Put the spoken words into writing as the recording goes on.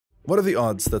What are the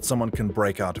odds that someone can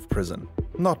break out of prison?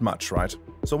 Not much, right?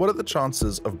 So what are the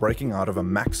chances of breaking out of a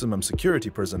maximum security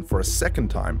prison for a second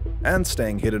time and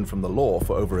staying hidden from the law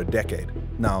for over a decade?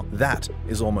 Now, that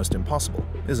is almost impossible,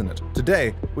 isn't it?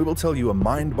 Today, we will tell you a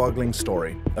mind-boggling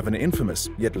story of an infamous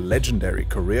yet legendary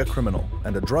career criminal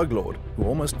and a drug lord who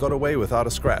almost got away without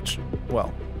a scratch.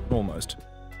 Well, almost.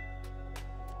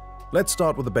 Let's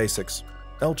start with the basics.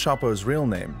 El Chapo's real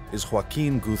name is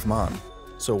Joaquin Guzman.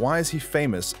 So why is he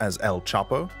famous as El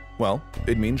Chapo? Well,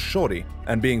 it means shorty,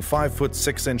 and being 5 foot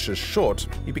 6 inches short,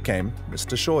 he became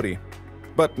Mr. Shorty.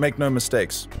 But make no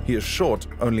mistakes, he is short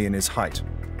only in his height.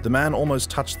 The man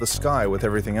almost touched the sky with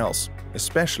everything else,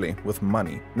 especially with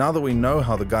money. Now that we know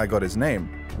how the guy got his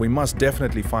name, we must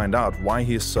definitely find out why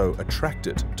he is so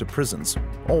attracted to prisons,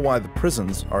 or why the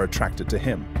prisons are attracted to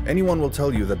him. Anyone will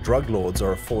tell you that drug lords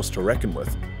are a force to reckon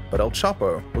with, but El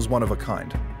Chapo was one of a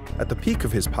kind. At the peak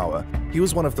of his power, he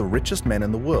was one of the richest men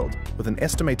in the world, with an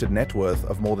estimated net worth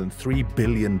of more than $3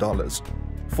 billion.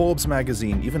 Forbes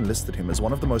magazine even listed him as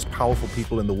one of the most powerful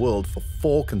people in the world for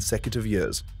 4 consecutive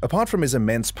years. Apart from his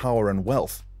immense power and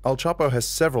wealth, El Chapo has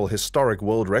several historic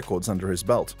world records under his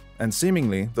belt, and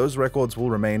seemingly those records will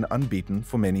remain unbeaten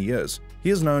for many years.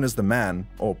 He is known as the man,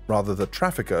 or rather the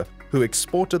trafficker, who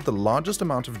exported the largest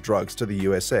amount of drugs to the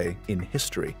USA in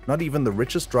history. Not even the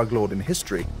richest drug lord in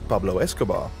history, Pablo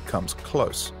Escobar, comes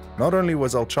close. Not only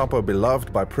was El Chapo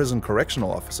beloved by prison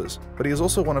correctional officers, but he is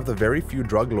also one of the very few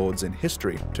drug lords in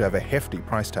history to have a hefty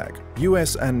price tag.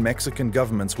 US and Mexican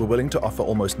governments were willing to offer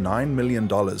almost $9 million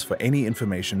for any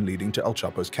information leading to El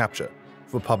Chapo's capture.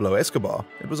 For Pablo Escobar,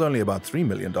 it was only about $3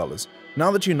 million.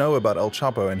 Now that you know about El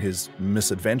Chapo and his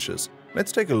misadventures,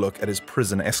 let's take a look at his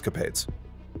prison escapades.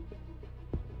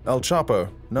 El Chapo,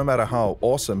 no matter how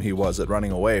awesome he was at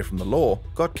running away from the law,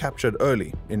 got captured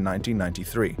early in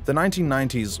 1993. The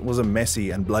 1990s was a messy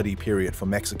and bloody period for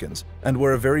Mexicans, and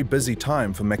were a very busy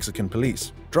time for Mexican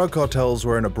police. Drug cartels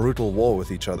were in a brutal war with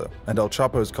each other, and El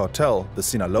Chapo's cartel, the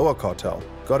Sinaloa cartel,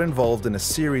 got involved in a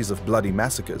series of bloody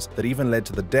massacres that even led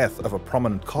to the death of a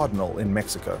prominent cardinal in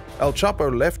Mexico. El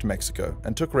Chapo left Mexico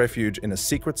and took refuge in a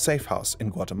secret safe house in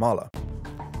Guatemala.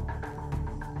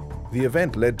 The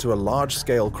event led to a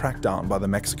large-scale crackdown by the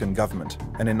Mexican government,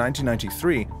 and in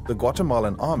 1993, the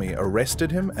Guatemalan army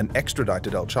arrested him and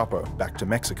extradited El Chapo back to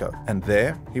Mexico. And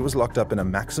there, he was locked up in a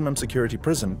maximum security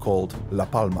prison called La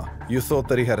Palma. You thought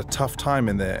that he had a tough time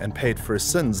in there and paid for his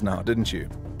sins now, didn't you?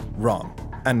 Wrong.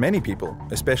 And many people,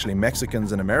 especially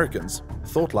Mexicans and Americans,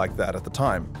 thought like that at the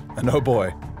time. And oh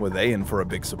boy, were they in for a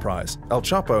big surprise. El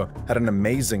Chapo had an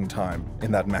amazing time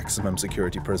in that maximum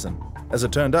security prison. As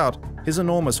it turned out, his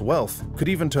enormous wealth could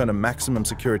even turn a maximum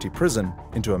security prison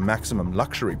into a maximum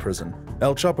luxury prison.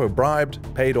 El Chapo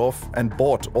bribed, paid off, and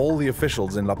bought all the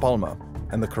officials in La Palma,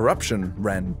 and the corruption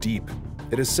ran deep.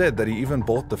 It is said that he even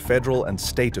bought the federal and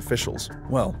state officials.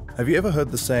 Well, have you ever heard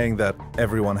the saying that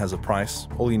everyone has a price,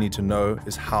 all you need to know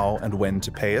is how and when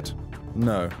to pay it?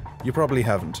 No, you probably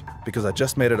haven't, because I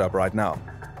just made it up right now.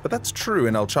 But that's true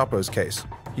in El Chapo's case.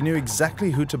 He knew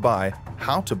exactly who to buy,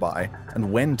 how to buy,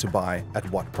 and when to buy at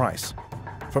what price.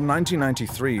 From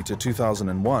 1993 to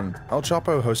 2001, El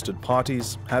Chapo hosted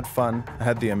parties, had fun,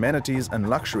 had the amenities and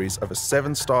luxuries of a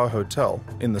 7-star hotel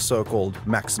in the so-called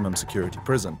maximum security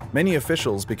prison. Many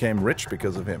officials became rich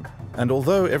because of him, and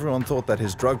although everyone thought that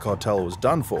his drug cartel was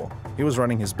done for, he was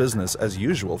running his business as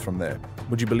usual from there.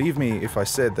 Would you believe me if I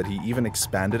said that he even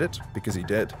expanded it? Because he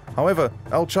did. However,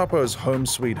 El Chapo's home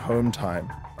sweet home time,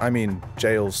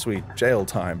 jail sweet jail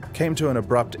time, came to an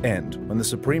abrupt end when the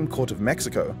Supreme Court of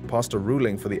Mexico passed a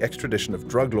ruling for the extradition of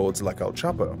drug lords like El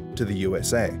Chapo to the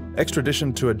USA.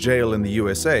 Extradition to a jail in the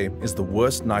USA is the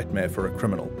worst nightmare for a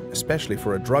criminal, especially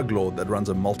for a drug lord that runs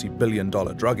a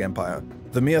multi-billion-dollar drug empire.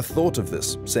 The mere thought of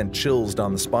this sent chills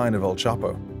down the spine of El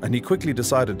Chapo, and he quickly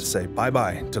decided to say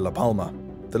bye-bye to La Palma.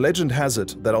 The legend has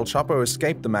it that El Chapo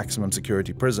escaped the maximum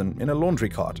security prison in a laundry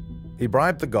cart. He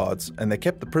bribed the guards, and they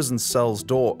kept the prison cell's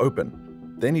door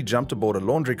open. Then he jumped aboard a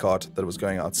laundry cart that was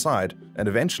going outside, and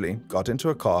eventually got into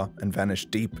a car and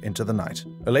vanished deep into the night.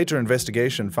 A later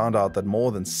investigation found out that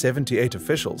more than 78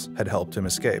 officials had helped him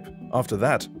escape. After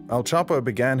that, El Chapo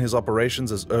began his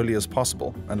operations as early as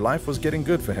possible, and life was getting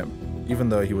good for him, even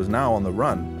though he was now on the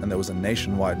run and there was a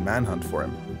nationwide manhunt for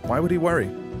him. Why would he worry?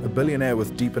 A billionaire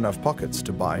with deep enough pockets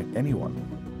to buy anyone.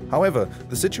 However,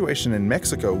 the situation in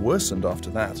Mexico worsened after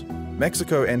that.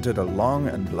 Mexico entered a long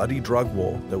and bloody drug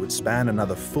war that would span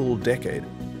another full decade,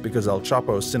 because El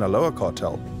Chapo's Sinaloa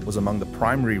cartel was among the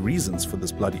primary reasons for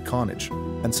this bloody carnage.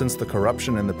 And since the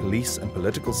corruption in the police and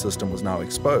political system was now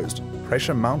exposed,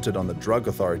 pressure mounted on the drug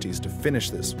authorities to finish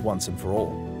this once and for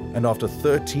all. And after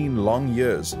 13 long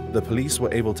years, the police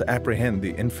were able to apprehend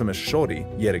the infamous Shorty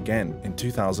yet again in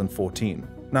 2014.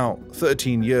 Now,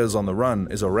 13 years on the run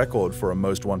is a record for a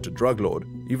most wanted drug lord.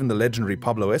 Even the legendary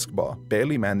Pablo Escobar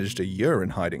barely managed a year in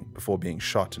hiding before being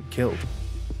shot and killed.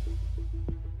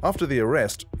 After the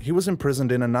arrest, he was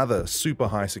imprisoned in another super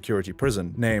high security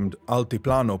prison named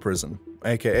Altiplano Prison,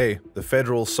 aka the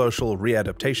Federal Social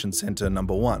Readaptation Center No.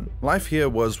 1. Life here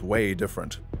was way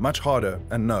different, much harder,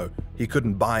 and no, he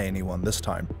couldn't buy anyone this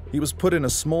time. He was put in a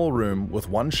small room with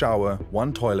one shower,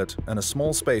 one toilet, and a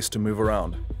small space to move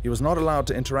around. He was not allowed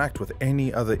to interact with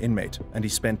any other inmate, and he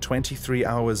spent 23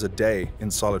 hours a day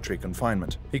in solitary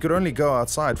confinement. He could only go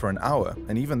outside for an hour,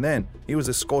 and even then, he was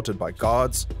escorted by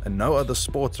guards, and no other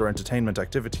sports or entertainment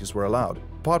activities were allowed.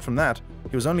 Apart from that,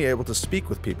 he was only able to speak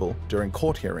with people during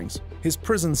court hearings. His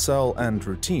prison cell and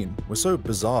routine were so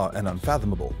bizarre and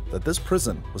unfathomable that this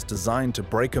prison was designed to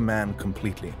break a man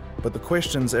completely. But the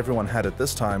questions everyone had at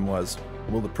this time was,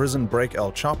 will the prison break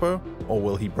El Chapo, or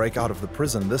will he break out of the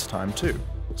prison this time too?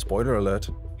 Spoiler alert,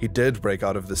 he did break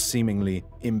out of this seemingly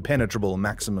impenetrable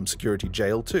maximum security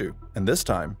jail too. And this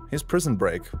time, his prison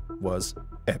break was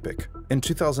epic. In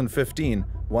 2015,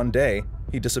 one day,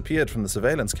 he disappeared from the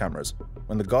surveillance cameras.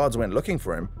 When the guards went looking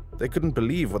for him, they couldn't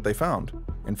believe what they found.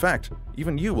 In fact,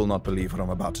 even you will not believe what I'm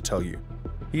about to tell you.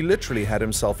 He literally had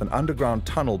himself an underground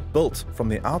tunnel built from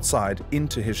the outside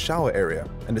into his shower area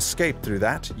and escaped through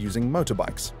that using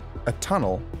motorbikes. A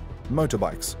tunnel,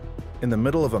 motorbikes, in the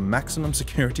middle of a maximum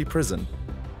security prison.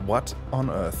 What on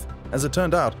earth? As it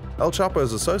turned out, El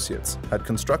Chapo's associates had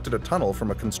constructed a tunnel from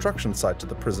a construction site to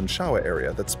the prison shower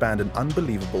area that spanned an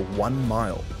unbelievable 1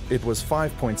 mile. It was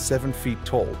 5.7 feet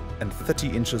tall and 30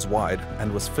 inches wide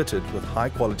and was fitted with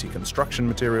high-quality construction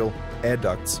material, air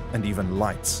ducts, and even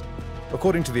lights.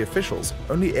 According to the officials,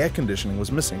 only air conditioning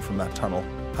was missing from that tunnel.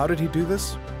 How did he do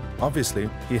this? Obviously,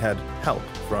 he had help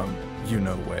from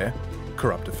you-know-where,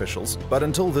 corrupt officials. But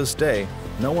until this day,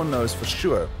 no one knows for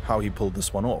sure how he pulled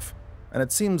this one off. And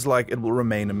it seems like it will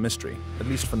remain a mystery, at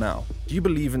least for now. Do you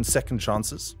believe in second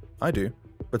chances? I do,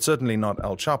 but certainly not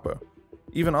El Chapo.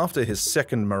 Even after his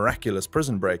second miraculous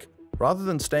prison break, rather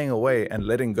than staying away and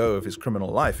letting go of his criminal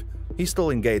life, he still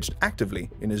engaged actively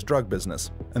in his drug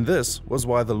business. And this was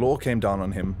why the law came down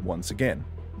on him once again.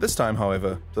 This time,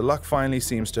 however, the luck finally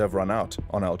seems to have run out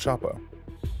on El Chapo.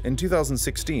 In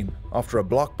 2016, after a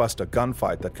blockbuster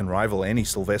gunfight that can rival any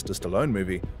Sylvester Stallone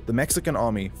movie, the Mexican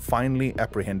army finally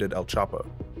apprehended El Chapo.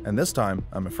 And this time,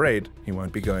 I'm afraid, he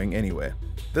won't be going anywhere.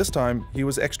 This time, he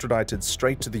was extradited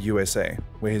straight to the USA,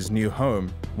 where his new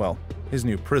home, well, his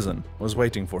new prison, was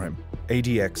waiting for him,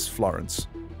 ADX Florence.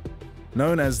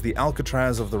 Known as the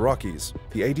Alcatraz of the Rockies,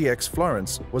 the ADX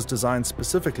Florence was designed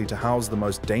specifically to house the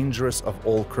most dangerous of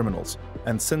all criminals,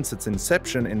 and since its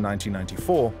inception in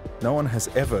 1994, no one has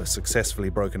ever successfully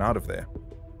broken out of there.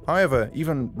 However,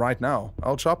 even right now,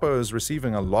 El Chapo is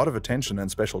receiving a lot of attention and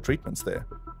special treatments there.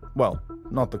 Well,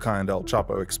 not the kind El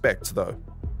Chapo expects, though.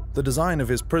 The design of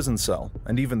his prison cell,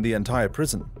 and even the entire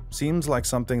prison, seems like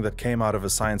something that came out of a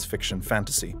science fiction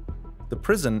fantasy. The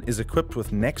prison is equipped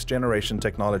with next-generation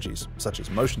technologies, such as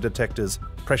motion detectors,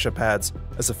 pressure pads,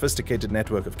 a sophisticated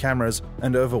network of cameras,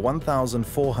 and over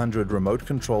 1,400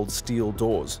 remote-controlled steel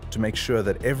doors to make sure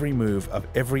that every move of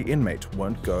every inmate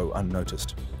won't go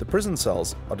unnoticed. The prison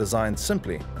cells are designed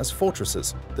simply as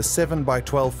fortresses. The 7 by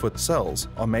 12-foot cells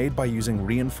are made by using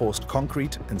reinforced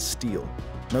concrete and steel.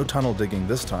 No tunnel digging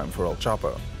this time for El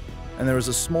Chapo. And there is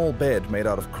a small bed made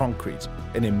out of concrete,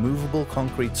 an immovable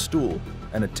concrete stool,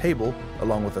 and a table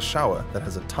along with a shower that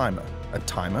has a timer. A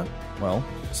timer? Well,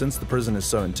 since the prison is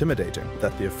so intimidating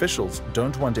that the officials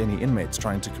don't want any inmates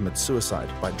trying to commit suicide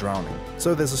by drowning.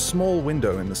 So there's a small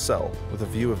window in the cell with a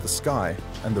view of the sky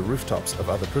and the rooftops of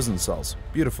other prison cells.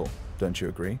 Beautiful, don't you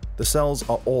agree? The cells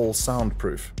are all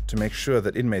soundproof to make sure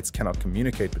that inmates cannot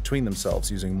communicate between themselves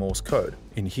using Morse code.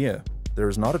 In here, there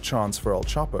is not a chance for El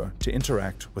Chapo to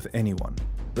interact with anyone.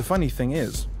 The funny thing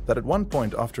is that at one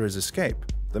point after his escape,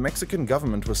 the Mexican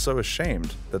government was so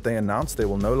ashamed that they announced they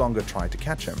will no longer try to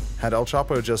catch him. Had El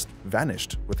Chapo just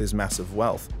vanished with his massive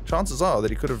wealth, chances are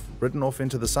that he could have ridden off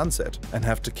into the sunset and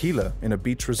have tequila in a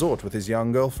beach resort with his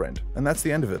young girlfriend. And that's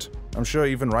the end of it. I'm sure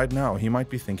even right now he might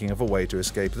be thinking of a way to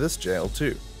escape this jail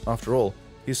too. After all,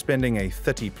 he's spending a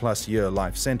 30-plus year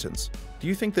life sentence. Do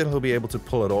you think that he'll be able to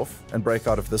pull it off and break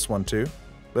out of this one too?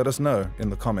 Let us know in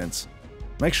the comments.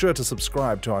 Make sure to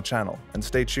subscribe to our channel and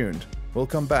stay tuned. We'll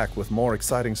come back with more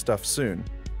exciting stuff soon.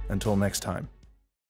 Until next time.